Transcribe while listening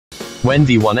When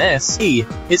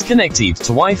V1SE is connected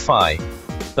to Wi-Fi,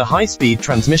 the high-speed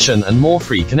transmission and more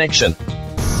free connection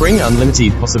bring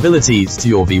unlimited possibilities to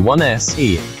your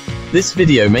V1SE. This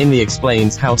video mainly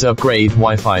explains how to upgrade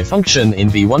Wi-Fi function in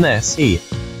V1SE.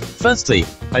 Firstly,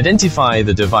 identify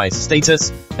the device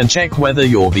status and check whether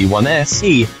your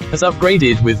V1SE has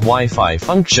upgraded with Wi-Fi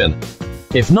function.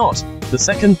 If not, the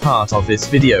second part of this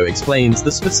video explains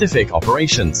the specific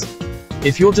operations.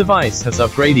 If your device has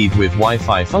upgraded with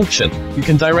Wi-Fi function, you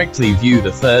can directly view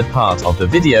the third part of the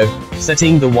video,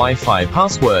 setting the Wi-Fi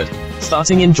password,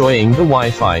 starting enjoying the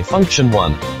Wi-Fi function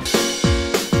one.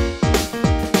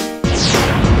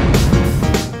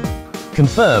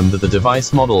 Confirm that the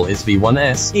device model is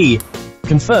V1SE.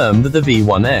 Confirm that the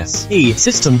V1SE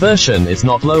system version is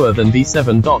not lower than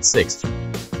v7.6.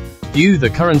 View the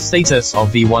current status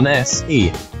of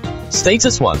V1SE.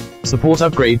 Status 1. Support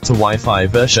upgrade to Wi-Fi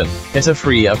version. Get a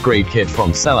free upgrade kit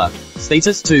from seller.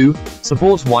 Status 2.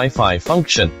 Support Wi-Fi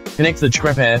function. Connect the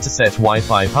pair to set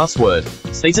Wi-Fi password.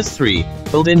 Status 3.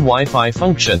 Built-in Wi-Fi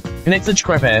function. Connect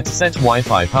the pair to set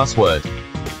Wi-Fi password.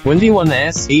 When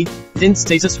V1SE is in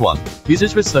status 1,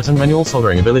 users with certain manual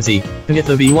soldering ability can get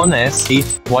the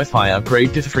V1SE Wi-Fi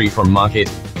upgrade kit free from market,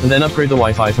 and then upgrade the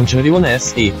Wi-Fi function of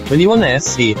V1SE. When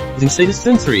V1SE is in status 2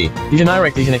 and 3, you can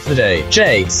directly connect the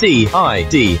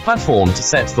JCID platform to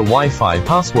set the Wi-Fi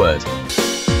password.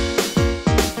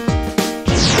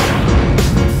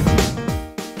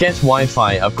 Get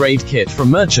Wi-Fi upgrade kit from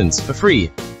merchants for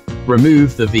free.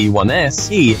 Remove the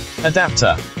V1SE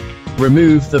adapter.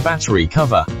 Remove the battery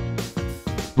cover.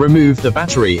 Remove the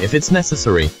battery if it's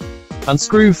necessary.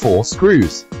 Unscrew 4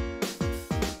 screws.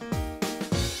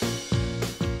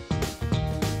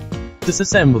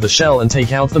 Disassemble the shell and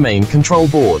take out the main control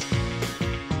board.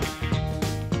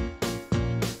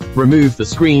 Remove the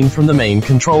screen from the main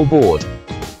control board.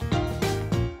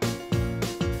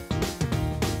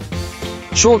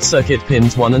 Short circuit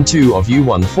pins 1 and 2 of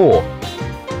U14.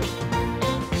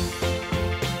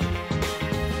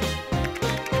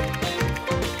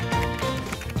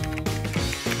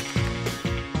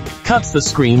 Cut the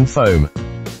screen foam.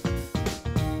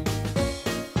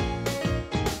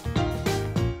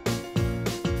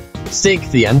 Stick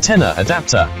the antenna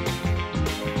adapter.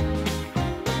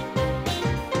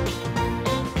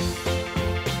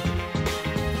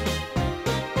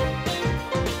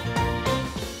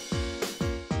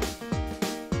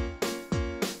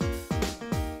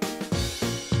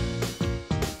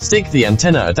 Stick the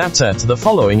antenna adapter to the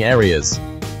following areas.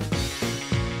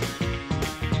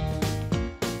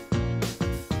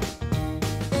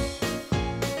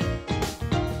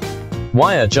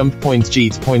 Wire jump point G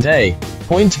to point A,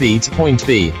 point B to point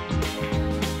B.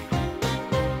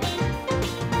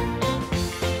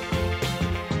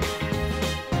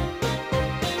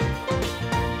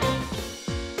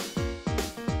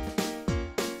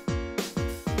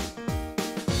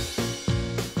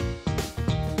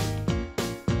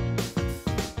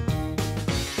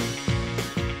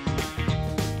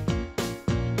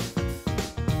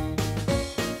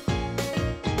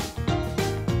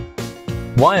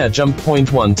 Wire jump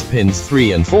point 1 to pins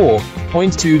 3 and 4,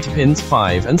 point 2 to pins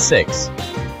 5 and 6.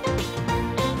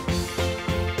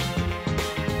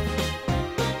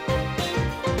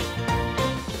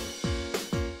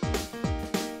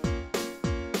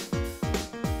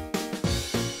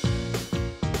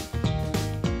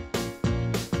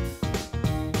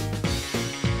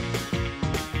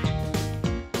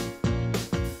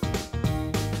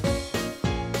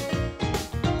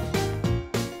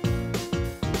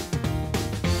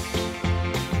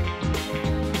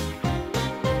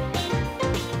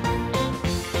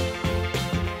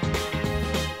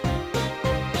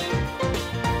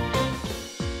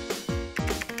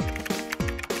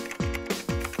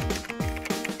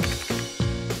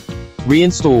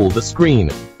 Reinstall the screen.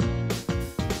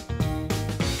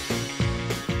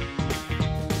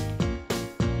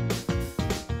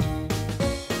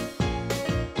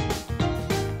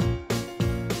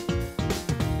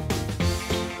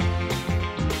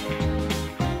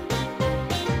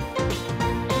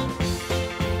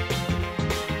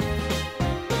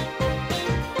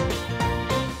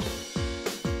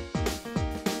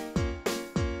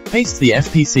 Paste the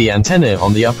FPC antenna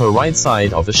on the upper right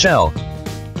side of the shell.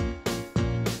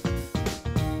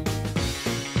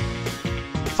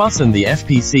 Fasten the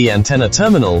FPC antenna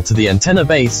terminal to the antenna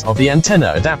base of the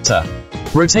antenna adapter.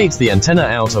 Rotate the antenna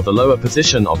out of the lower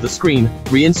position of the screen.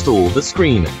 Reinstall the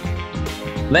screen.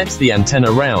 Let the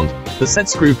antenna round the set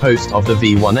screw post of the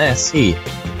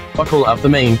V1SE. Buckle up the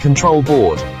main control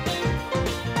board.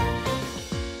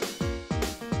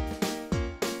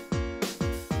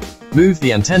 Move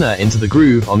the antenna into the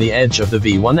groove on the edge of the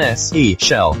V1SE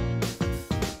shell.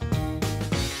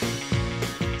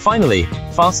 Finally,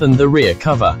 fasten the rear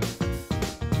cover.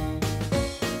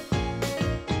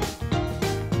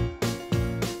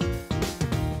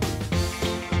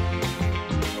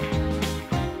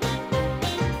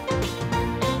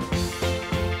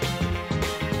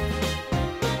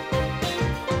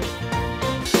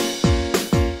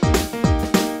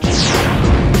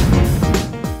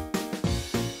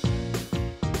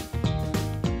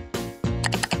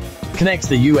 Connect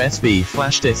the USB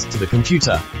flash disk to the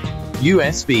computer.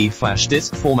 USB flash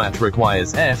disk format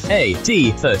requires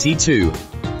FAT32.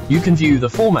 You can view the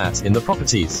format in the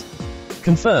properties.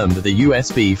 Confirm that the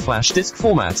USB flash disk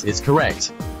format is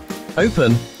correct.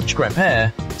 Open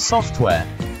Prepare Software.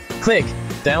 Click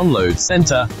Download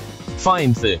Center.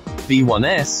 Find the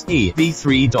V1SE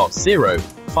v3.0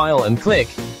 file and click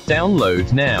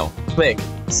Download Now. Click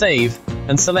Save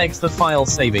and select the file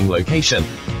saving location.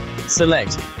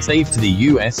 Select Save to the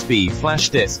USB flash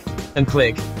disk and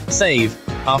click Save.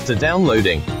 After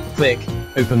downloading, click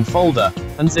Open Folder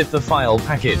and zip the file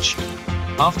package.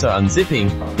 After unzipping,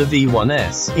 the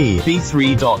V1SE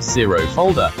v3.0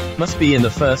 folder must be in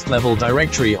the first level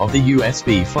directory of the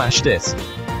USB flash disk.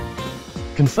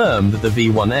 Confirm that the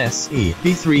V1SE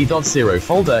v3.0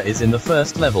 folder is in the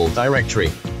first level directory.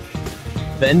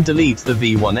 Then delete the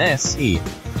V1SE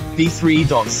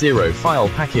v3.0 file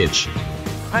package.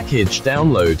 Package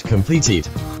download completed.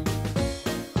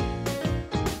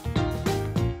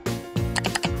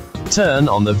 Turn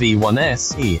on the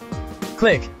V1SE.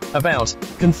 Click About.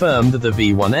 Confirm that the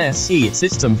V1SE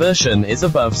system version is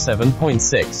above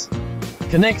 7.6.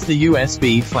 Connect the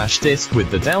USB flash disk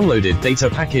with the downloaded data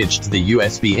package to the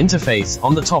USB interface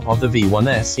on the top of the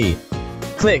V1SE.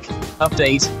 Click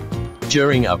Update.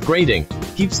 During upgrading,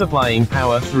 keep supplying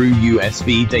power through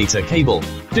USB data cable.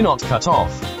 Do not cut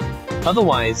off.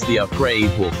 Otherwise, the upgrade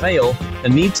will fail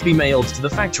and need to be mailed to the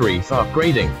factory for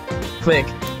upgrading. Click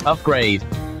Upgrade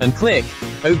and click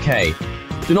OK.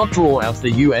 Do not draw out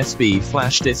the USB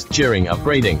flash disk during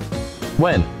upgrading.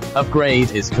 When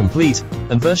upgrade is complete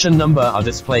and version number are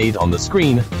displayed on the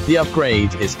screen, the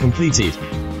upgrade is completed.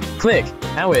 Click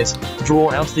Out to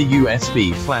draw out the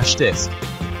USB flash disk.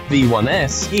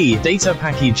 V1SE data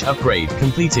package upgrade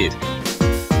completed.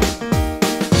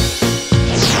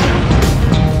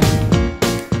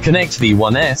 Connect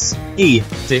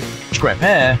V1SE to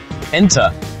Prepare,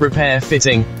 Enter, Repair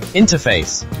Fitting,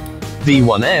 Interface.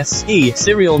 V1SE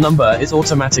serial number is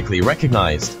automatically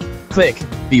recognized. Click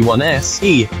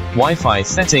V1SE Wi-Fi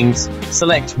settings,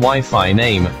 select Wi-Fi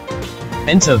name.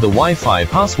 Enter the Wi-Fi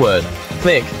password,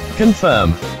 click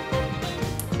Confirm.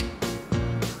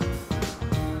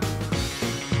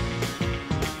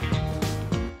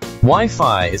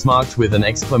 Wi-Fi is marked with an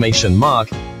exclamation mark,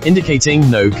 indicating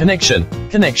no connection,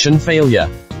 connection failure.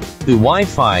 The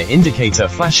Wi-Fi indicator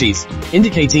flashes,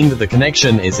 indicating that the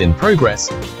connection is in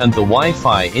progress, and the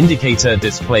Wi-Fi indicator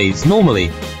displays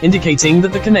normally, indicating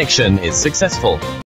that the connection is successful.